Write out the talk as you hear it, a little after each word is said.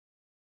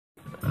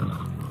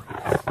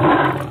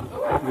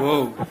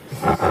Whoa.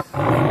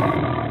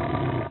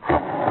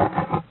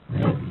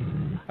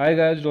 Hi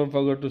guys, don't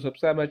forget to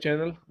subscribe my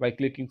channel by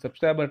clicking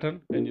subscribe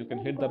button, and you can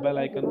hit the bell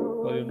icon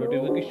for your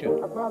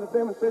notification. I smiled at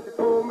them and said she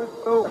told me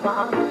so.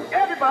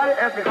 Everybody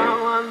asked me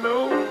how I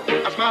know.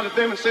 I smiled at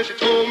them and said she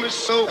told me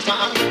so.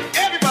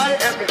 Everybody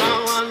asked me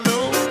how I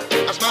know.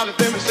 I smiled at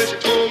them and said she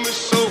told me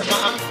so.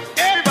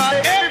 Everybody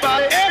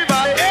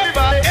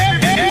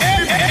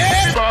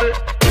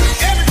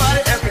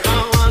asked me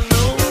how I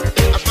know.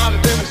 I smiled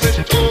at them and said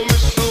she told me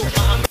so.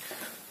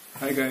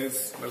 Hi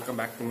guys, welcome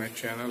back to my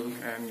channel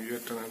and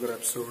yet another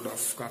episode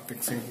of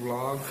Kartik Singh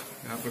vlog.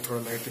 यहाँ पे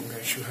थोड़ा lighting का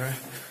issue है.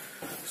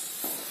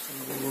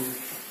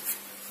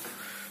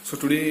 So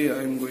today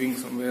I am going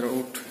somewhere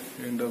out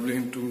in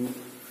Dublin to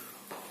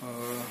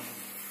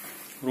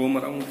roam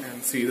around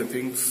and see the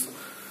things.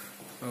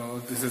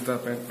 This is the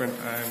apartment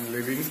I am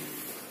living.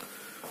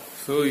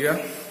 So yeah,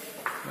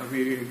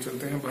 अभी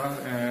चलते हैं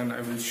बाहर and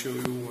I will show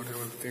you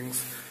whatever the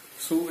things.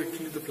 So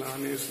actually the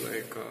plan is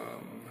like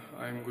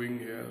I'm going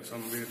here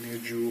somewhere near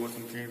Zoo or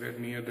something like that,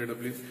 near the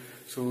Dublin.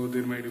 So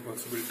there might be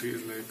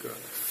possibilities like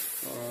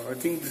I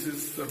think this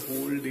is the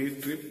whole day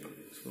trip.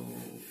 So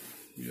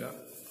yeah,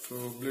 so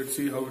let's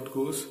see how it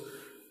goes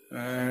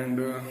and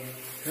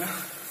yeah,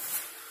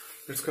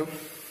 let's come.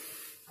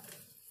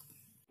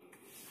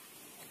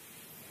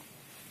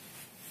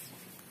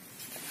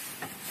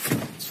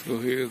 So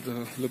here is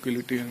the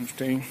locality I'm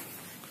staying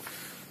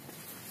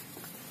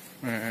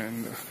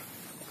and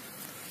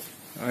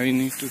I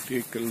need to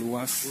take a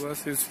luas.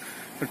 Luas is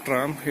a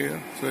tram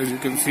here, so as you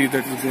can see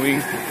that is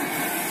going.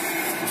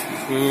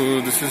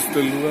 So this is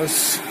the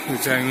luas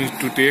which I need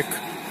to take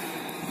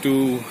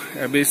to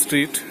Abbey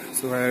Street.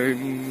 So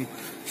I'm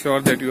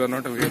sure that you are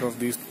not aware of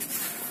these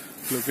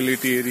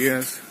locality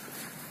areas.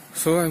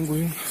 So I'm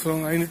going.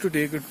 So I need to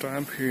take a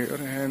tram here,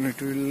 and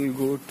it will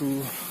go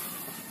to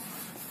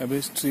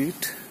Abbey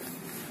Street,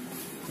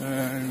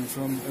 and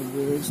from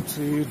Abbey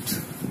Street.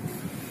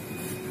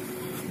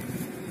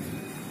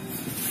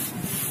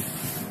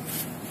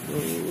 So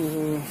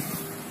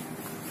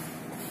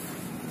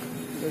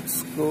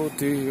let's go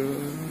there.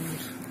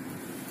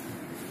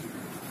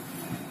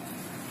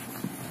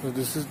 So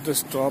this is the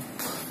stop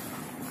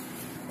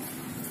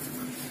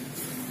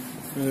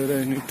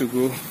where I need to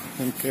go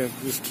and catch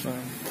this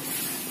tram.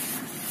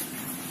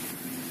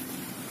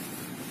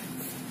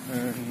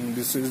 And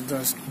this is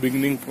the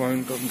beginning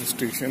point of the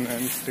station. I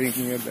am staying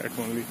near that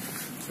only.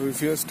 So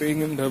if you are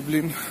staying in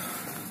Dublin,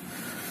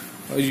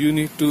 you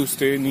need to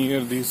stay near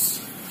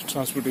these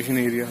transportation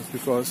areas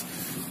because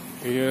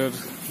here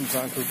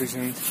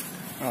transportation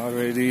are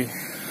very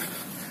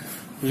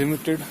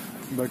limited,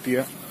 but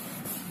yeah,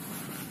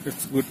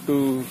 it's good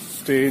to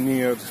stay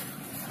near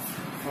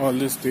all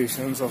the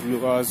stations of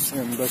luas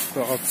and bus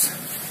stops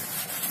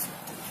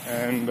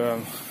and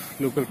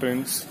local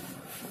trains.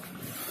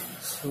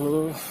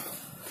 So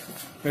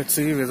let's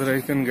see whether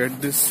I can get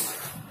this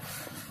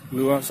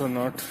luas or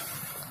not,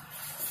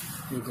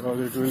 because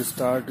it will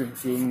start in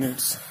few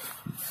minutes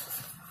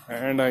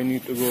and I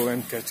need to go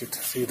and catch it.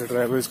 See, the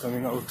driver is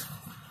coming out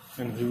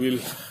and he will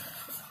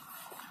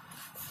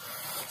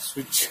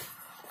switch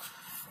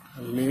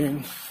a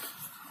lane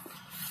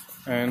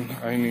and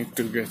I need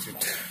to catch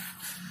it.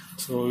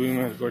 So अभी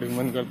मैं recording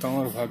बंद करता हूँ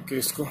और भाग के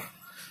इसको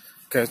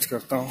catch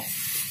करता हूँ.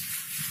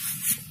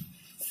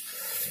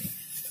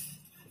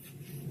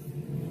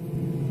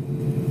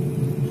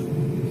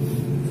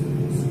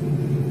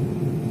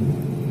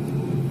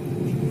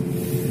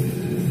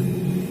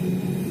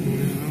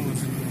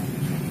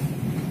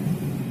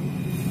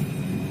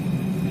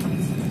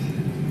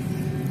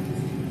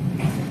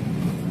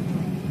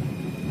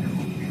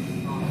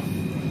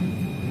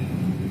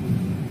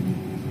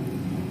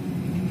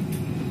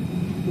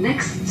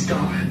 Next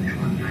stop,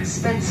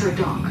 Spencer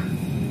Dock.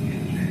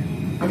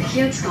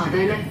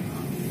 Odchiedskanele,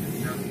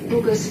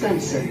 Buga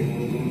Spencer.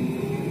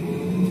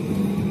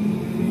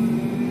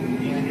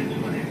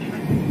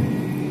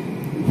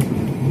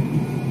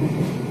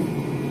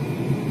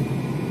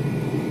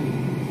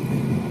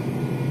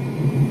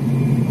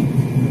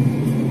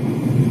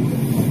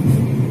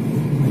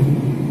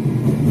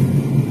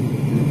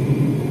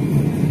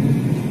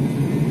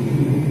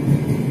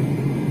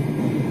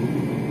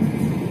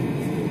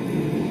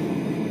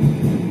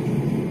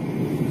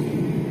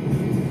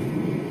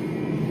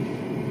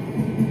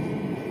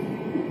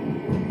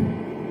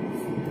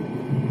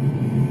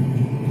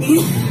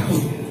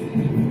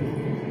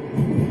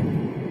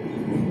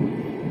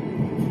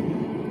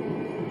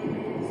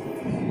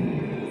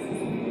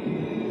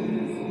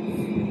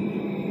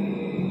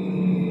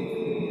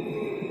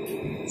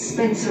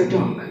 Spencer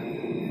Dock,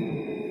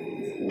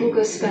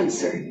 Buga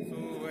Spencer.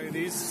 So I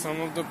reached some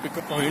of the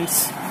pickup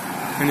points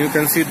and you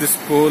can see this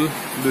pole.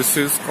 This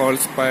is called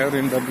Spire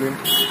in Dublin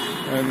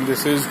and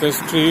this is the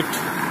street.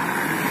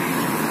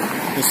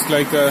 It's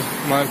like a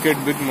market,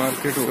 big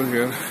market over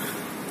here,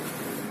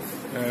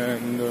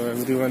 and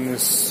everyone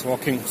is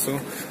walking. So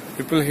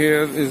people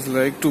here is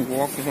like to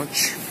walk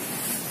much.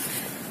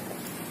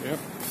 Yeah.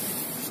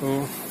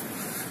 So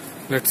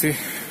let's see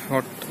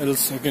what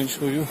else I can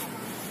show you.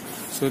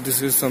 So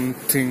this is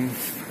something,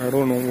 I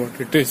don't know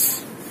what it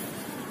is.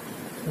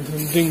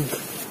 Something.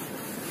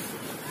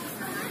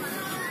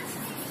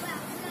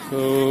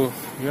 So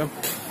yep.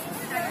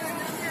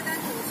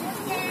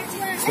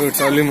 So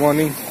it's early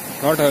morning.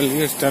 Not early,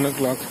 it's 10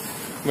 o'clock.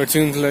 But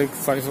seems like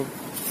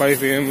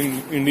 5 a.m.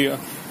 in India.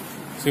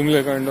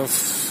 Similar kind of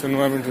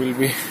environment will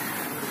be.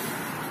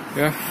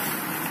 Yeah.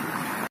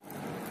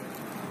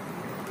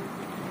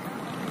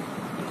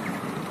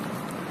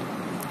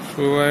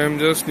 So I am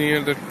just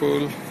near that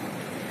pole.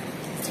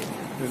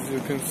 As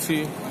you can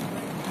see,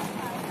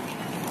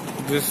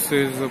 this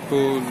is the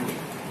pole.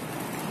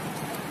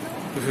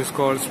 This is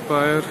called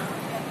spire.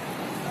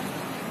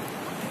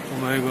 Oh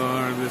my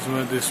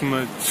god, this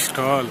much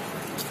tall.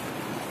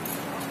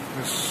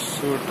 It's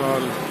so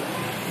tall.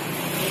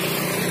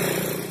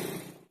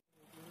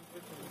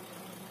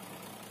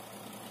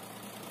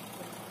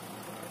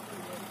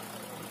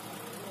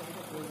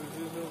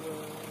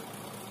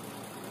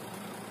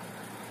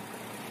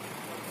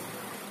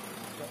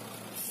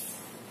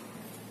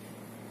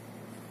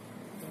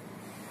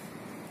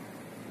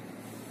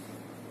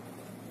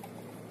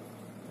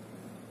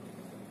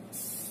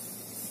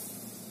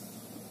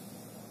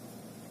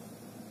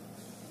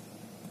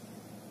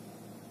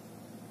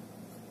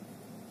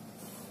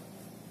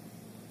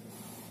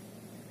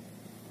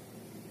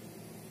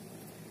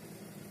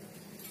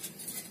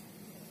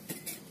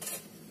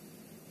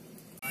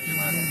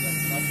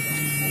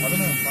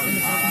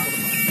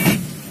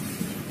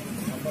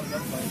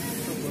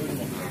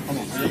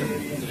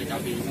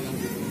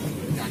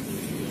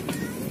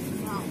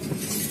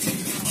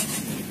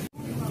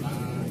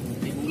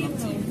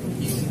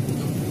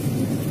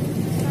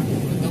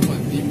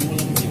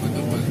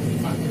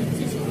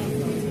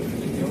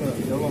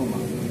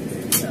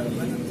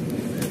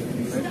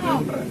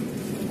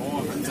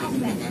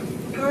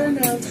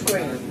 Caramel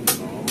Square.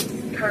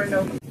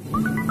 Caramel.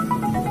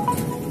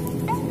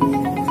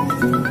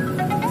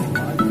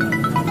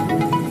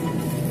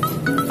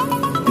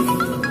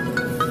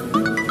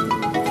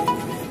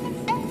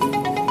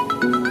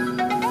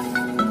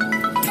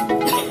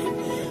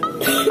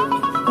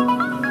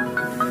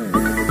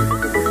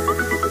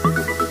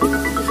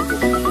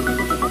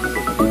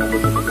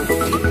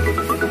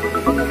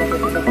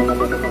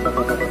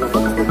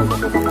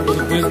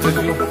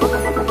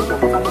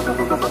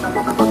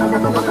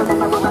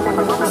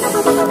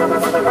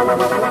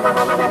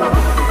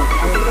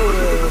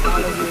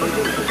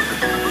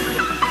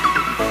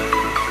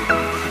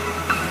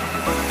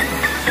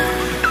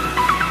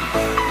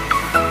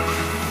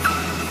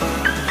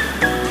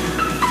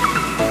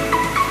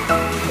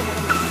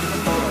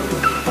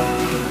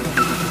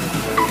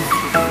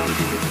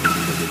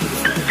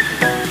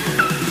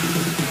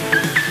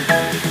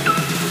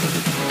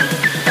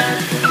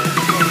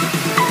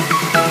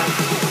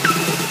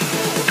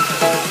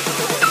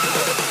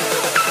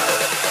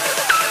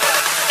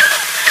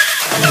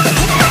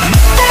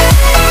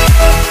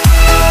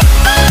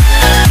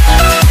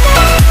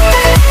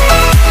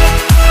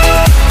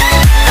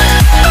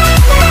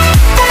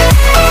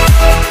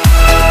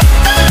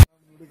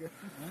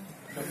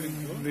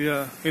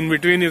 Yeah, in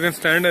between you can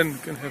stand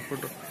and can have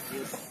photo.